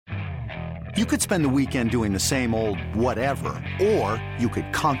You could spend the weekend doing the same old whatever, or you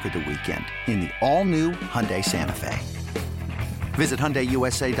could conquer the weekend in the all-new Hyundai Santa Fe. Visit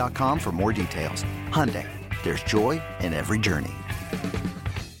HyundaiUSA.com for more details. Hyundai, there's joy in every journey.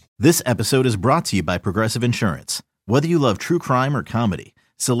 This episode is brought to you by Progressive Insurance. Whether you love true crime or comedy,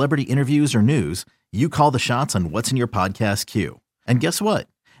 celebrity interviews or news, you call the shots on what's in your podcast queue. And guess what?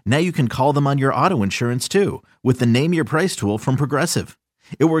 Now you can call them on your auto insurance too with the Name Your Price tool from Progressive.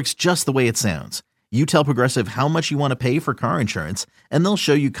 It works just the way it sounds. You tell Progressive how much you want to pay for car insurance, and they'll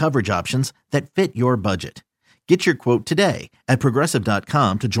show you coverage options that fit your budget. Get your quote today at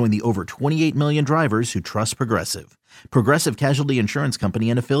Progressive.com to join the over 28 million drivers who trust Progressive. Progressive Casualty Insurance Company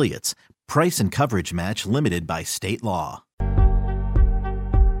and Affiliates. Price and coverage match limited by state law.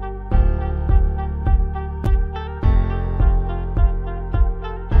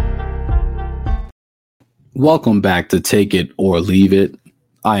 Welcome back to Take It or Leave It.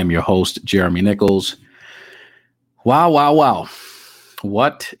 I am your host, Jeremy Nichols. Wow.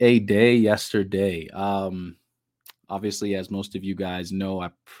 What a day yesterday. Obviously, as most of you guys know,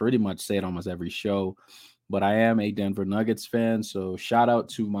 I pretty much say it almost every show, but I am a Denver Nuggets fan. So shout out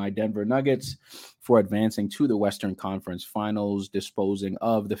to my Denver Nuggets for advancing to the Western Conference Finals, disposing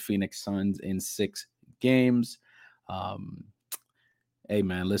of the Phoenix Suns in 6 games. Hey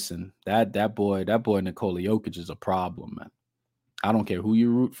man, listen, that boy Nikola Jokic is a problem, man. I don't care who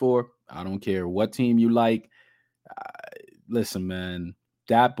you root for. I don't care what team you like. Listen, man,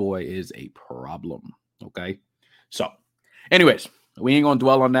 that boy is a problem. Okay. So, anyways, we ain't gonna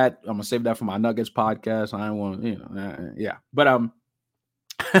dwell on that. I'm gonna save that for my Nuggets podcast. I don't want, yeah. But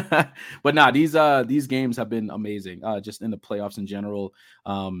but nah, these games have been amazing. Just in the playoffs in general.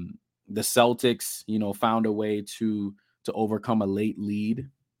 The Celtics, found a way to overcome a late lead.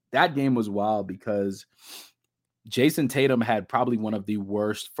 That game was wild because Jason Tatum had probably one of the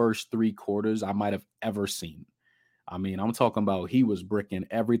worst first 3 quarters I might have ever seen. I mean, I'm talking about he was bricking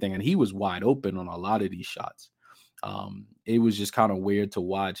everything, and he was wide open on a lot of these shots. It was just kind of weird to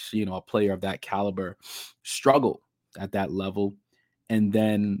watch, a player of that caliber struggle at that level. And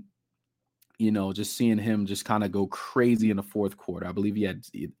then, just seeing him just kind of go crazy in the fourth quarter. I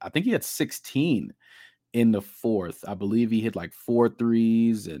think he had 16 in the fourth. I believe he hit like 4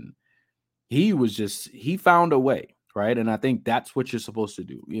 threes, and he found a way, right? And I think that's what you're supposed to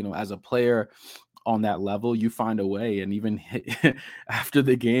do. As a player on that level, you find a way. And even after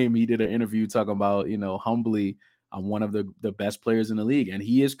the game, he did an interview talking about, humbly, I'm one of the best players in the league. And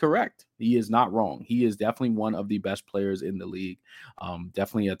he is correct. He is not wrong. He is definitely one of the best players in the league.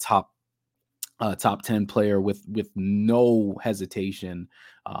 Definitely a top 10 player with no hesitation.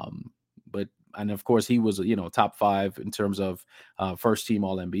 And of course, he was, top 5 in terms of first team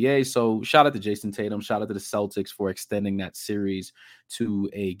All NBA. So shout out to Jason Tatum. Shout out to the Celtics for extending that series to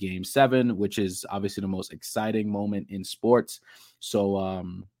a Game 7, which is obviously the most exciting moment in sports. So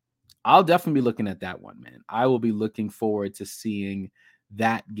I'll definitely be looking at that one, man. I will be looking forward to seeing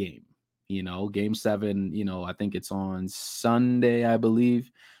that game. Game 7, I think it's on Sunday, I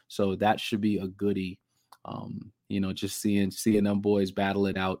believe. So that should be a goodie. Just seeing them boys battle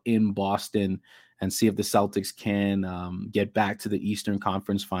it out in Boston and see if the Celtics can get back to the Eastern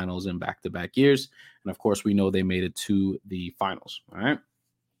Conference Finals in back-to-back years. And of course, we know they made it to the finals. All right.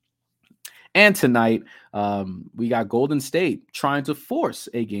 And tonight, we got Golden State trying to force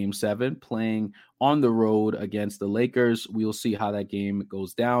a Game 7, playing on the road against the Lakers. We'll see how that game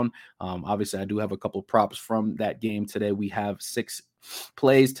goes down. Obviously, I do have a couple props from that game today. We have 6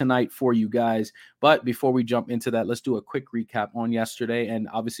 plays tonight for you guys. But before we jump into that, let's do a quick recap on yesterday, and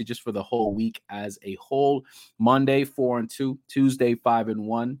obviously just for the whole week as a whole. Monday 4-2, Tuesday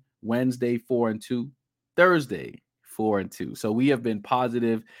 5-1, Wednesday 4-2, Thursday 4-2. So we have been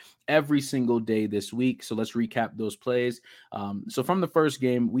positive every single day this week. So let's recap those plays. So from the first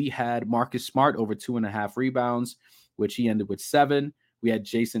game, we had Marcus Smart over 2.5 rebounds, which he ended with 7. We had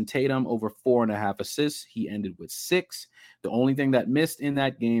Jason Tatum over 4.5 assists. He ended with 6. The only thing that missed in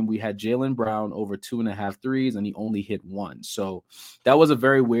that game, we had Jaylen Brown over 2.5 threes, and he only hit 1. So that was a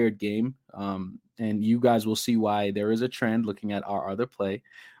very weird game. And you guys will see why there is a trend looking at our other play.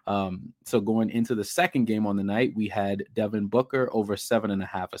 So going into the second game on the night, we had Devin Booker over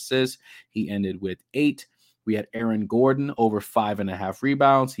 7.5 assists. He ended with 8. We had Aaron Gordon over 5.5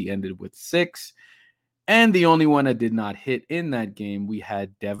 rebounds. He ended with 6. And the only one that did not hit in that game, we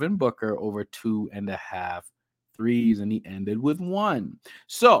had Devin Booker over 2.5 threes, and he ended with 1.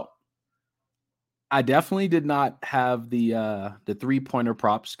 So I definitely did not have the 3-pointer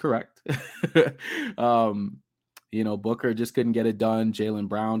props correct. Booker just couldn't get it done. Jaylen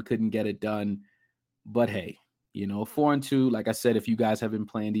Brown couldn't get it done. But hey, 4-2. Like I said, if you guys have been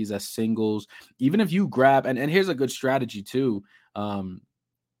playing these as singles, even if you grab, and here's a good strategy too.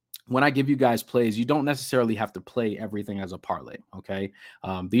 When I give you guys plays, you don't necessarily have to play everything as a parlay. Okay.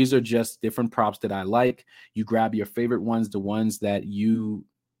 These are just different props that I like. You grab your favorite ones, the ones that you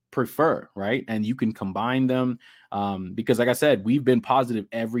prefer, right? And you can combine them because, like I said, we've been positive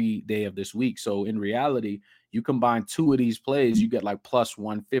every day of this week. So in reality, you combine two of these plays, you get like plus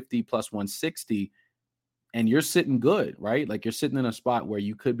 150, plus 160, and you're sitting good, right? Like you're sitting in a spot where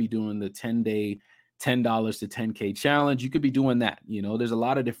you could be doing the 10-day, $10 to 10K challenge. You could be doing that. There's a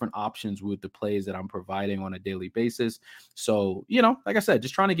lot of different options with the plays that I'm providing on a daily basis. So, like I said,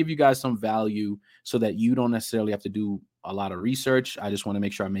 just trying to give you guys some value so that you don't necessarily have to do a lot of research. I just want to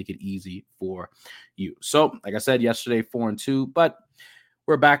make sure I make it easy for you. So, like I said, yesterday, 4-2, but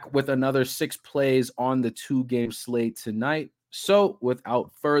we're back with another 6 plays on the 2-game slate tonight. So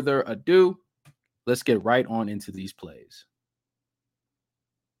without further ado, let's get right on into these plays.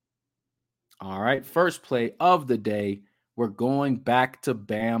 All right, first play of the day, we're going back to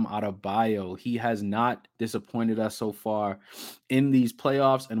Bam Adebayo. He has not disappointed us so far in these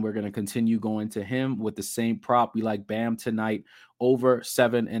playoffs, and we're going to continue going to him with the same prop. We like Bam tonight over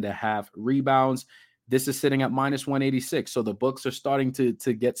 7.5 rebounds. This is sitting at minus 186. So the books are starting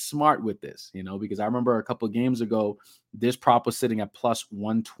to get smart with this, because I remember a couple of games ago, this prop was sitting at plus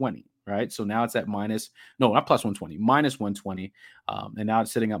 120, right? So now it's at minus 120. And now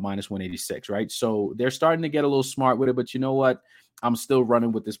it's sitting at minus 186, right? So they're starting to get a little smart with it, but you know what? I'm still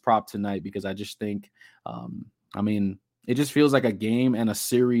running with this prop tonight because I just think, it just feels like a game and a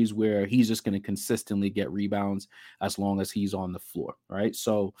series where he's just going to consistently get rebounds as long as he's on the floor, right?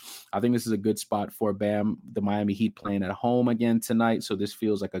 So I think this is a good spot for Bam. The Miami Heat playing at home again tonight, so this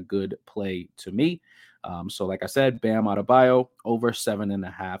feels like a good play to me. So like I said, Bam Adebayo over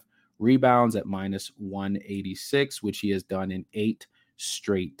 7.5 rebounds at minus 186, which he has done in 8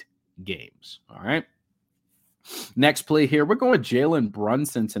 straight games. All right. Next play here, we're going Jalen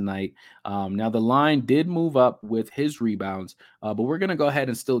Brunson tonight. Now, the line did move up with his rebounds, but we're going to go ahead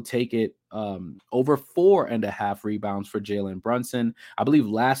and still take it over 4.5 rebounds for Jalen Brunson. I believe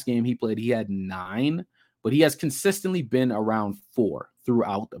last game he played, he had 9, but he has consistently been around 4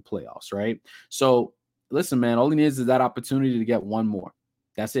 throughout the playoffs, right? So, listen, man, all he needs is that opportunity to get one more.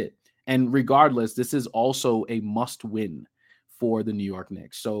 That's it. And regardless, this is also a must-win for the New York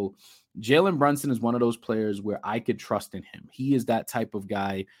Knicks. So Jalen Brunson is one of those players where I could trust in him. He is that type of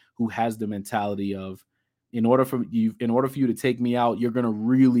guy who has the mentality of, in order for you to take me out, you're going to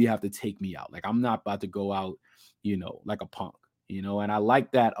really have to take me out. Like, I'm not about to go out, like a punk, and I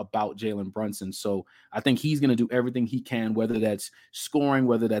like that about Jalen Brunson. So I think he's going to do everything he can, whether that's scoring,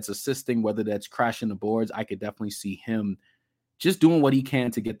 whether that's assisting, whether that's crashing the boards. I could definitely see him just doing what he can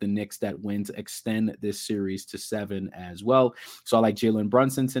to get the Knicks that win to extend this series to 7 as well. So I like Jalen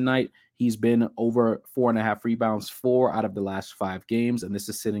Brunson tonight. He's been over 4.5 rebounds 4 out of the last 5 games, and this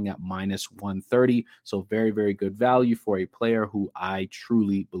is sitting at minus 130. So very, very good value for a player who I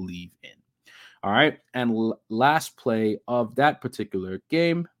truly believe in. All right, and last play of that particular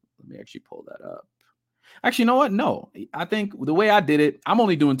game. Let me actually pull that up. Actually, you know what? No, I think the way I did it, I'm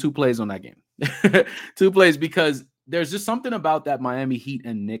only doing 2 plays on that game. 2 plays because there's just something about that Miami Heat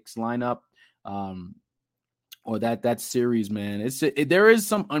and Knicks lineup, or that series, man. There is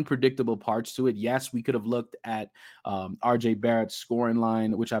some unpredictable parts to it. Yes, we could have looked at RJ Barrett's scoring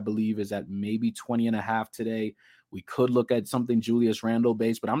line, which I believe is at maybe 20.5 today. We could look at something Julius Randle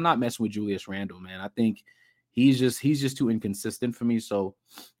based, but I'm not messing with Julius Randle, man. I think he's just too inconsistent for me. So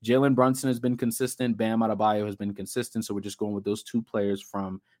Jalen Brunson has been consistent. Bam Adebayo has been consistent. So we're just going with those 2 players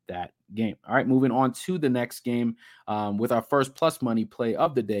from that game. All right, moving on to the next game with our first plus money play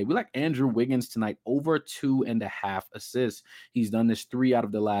of the day. We like Andrew Wiggins tonight over 2.5 assists. He's done this 3 out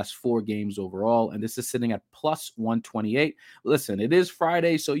of the last 4 games overall, and this is sitting at plus 128. Listen, it is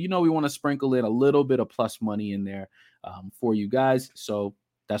Friday, so we want to sprinkle in a little bit of plus money in there for you guys. So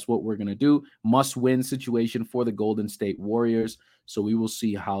that's what we're going to do. Must-win situation for the Golden State Warriors. So we will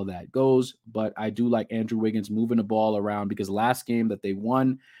see how that goes. But I do like Andrew Wiggins moving the ball around because last game that they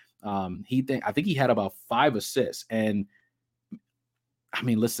won, I think he had about 5 assists. And I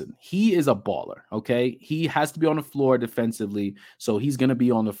mean, listen, he is a baller, okay? He has to be on the floor defensively. So he's going to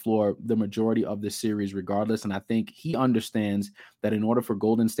be on the floor the majority of the series regardless. And I think he understands that in order for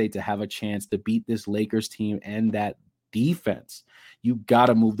Golden State to have a chance to beat this Lakers team and that defense, you got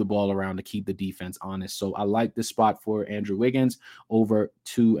to move the ball around to keep the defense honest. So I like this spot for Andrew Wiggins over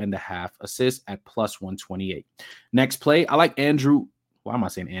 2.5 assists at plus 128. Next play, I like Andrew Why am I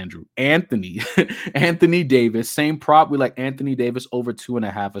saying Andrew? Anthony. Anthony Davis. Same prop. We like Anthony Davis over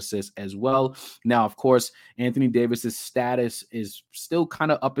 2.5 assists as well. Now, of course, Anthony Davis's status is still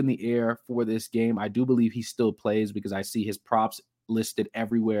kind of up in the air for this game. I do believe he still plays because I see his props listed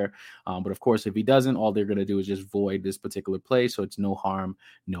everywhere. But of course, if he doesn't, all they're going to do is just void this particular play. So it's no harm,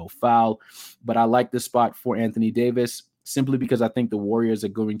 no foul. But I like this spot for Anthony Davis simply because I think the Warriors are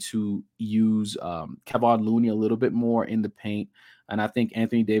going to use Kevon Looney a little bit more in the paint. And I think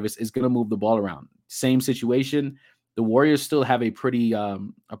Anthony Davis is going to move the ball around. Same situation. The Warriors still have a pretty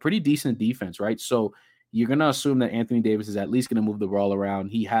decent defense, right? So you're going to assume that Anthony Davis is at least going to move the ball around.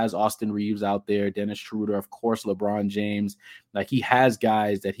 He has Austin Reeves out there, Dennis Schroeder, of course, LeBron James. Like, he has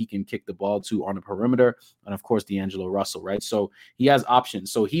guys that he can kick the ball to on the perimeter. And of course, D'Angelo Russell, right? So he has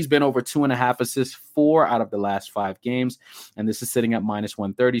options. So he's been over 2.5 assists, 4 out of the last 5 games. And this is sitting at minus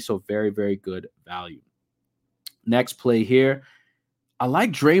 130. So very, very good value. Next play here. I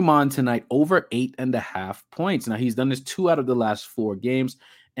like Draymond tonight over 8.5 points. Now, he's done this 2 out of the last 4 games,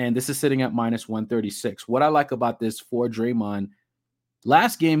 and this is sitting at minus 136. What I like about this for Draymond,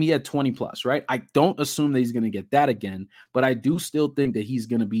 last game he had 20 plus, right? I don't assume that he's going to get that again, but I do still think that he's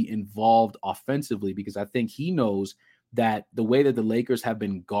going to be involved offensively because I think he knows that the way that the Lakers have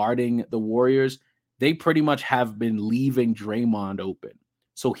been guarding the Warriors, they pretty much have been leaving Draymond open.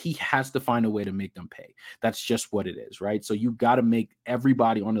 So he has to find a way to make them pay. That's just what it is, right? So you got to make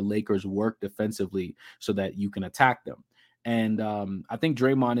everybody on the Lakers work defensively so that you can attack them. And I think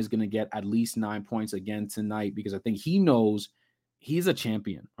Draymond is going to get at least 9 points again tonight because I think he knows he's a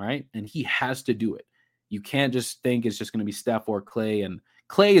champion, right? And he has to do it. You can't just think it's just going to be Steph or Klay, and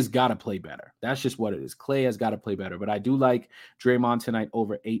Klay has got to play better. That's just what it is. Klay has got to play better. But I do like Draymond tonight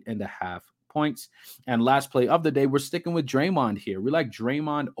over 8.5 points. And last play of the day, we're sticking with Draymond here. We like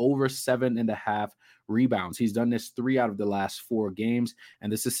Draymond over 7.5 rebounds. He's done this 3 out of the last 4 games,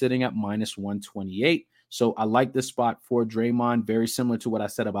 and this is sitting at minus 128. So I like this spot for Draymond, very similar to what I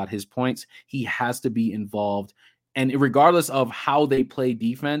said about his points. He has to be involved. And regardless of how they play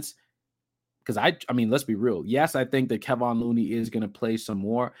defense, because I mean, let's be real. Yes, I think that Kevon Looney is going to play some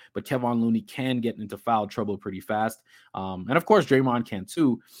more, but Kevon Looney can get into foul trouble pretty fast. And of course, Draymond can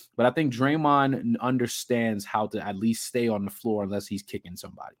too. But I think Draymond understands how to at least stay on the floor unless he's kicking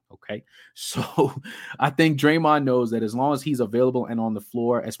somebody. Okay. So I think Draymond knows that as long as he's available and on the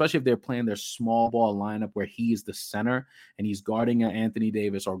floor, especially if they're playing their small ball lineup where he is the center and he's guarding Anthony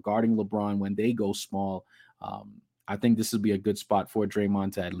Davis or guarding LeBron when they go small, I think this would be a good spot for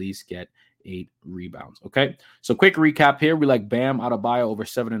Draymond to at least get 8 rebounds. Okay. So quick recap here. We like Bam Adebayo over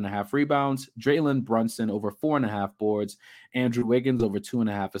 7.5 rebounds, Jalen Brunson over 4.5 boards, Andrew Wiggins over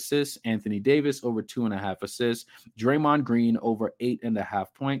 2.5 assists, Anthony Davis over 2.5 assists, Draymond Green over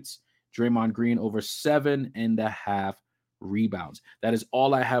 8.5 points, Draymond Green over 7.5 rebounds. That is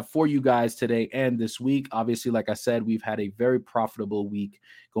all I have for you guys today and this week. Obviously, like I said, we've had a very profitable week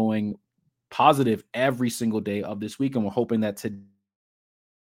going positive every single day of this week, and we're hoping that today.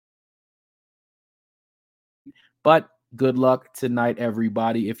 But good luck tonight,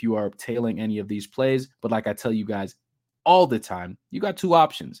 everybody, if you are tailing any of these plays. But like I tell you guys all the time, you got 2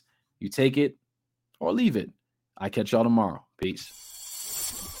 options. You take it or leave it. I catch y'all tomorrow. Peace.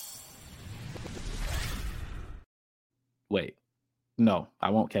 Wait, no,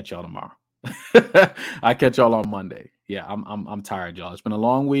 I won't catch y'all tomorrow. I catch y'all on Monday. Yeah, I'm tired, y'all. It's been a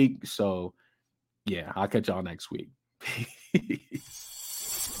long week, so yeah, I'll catch y'all next week. Peace.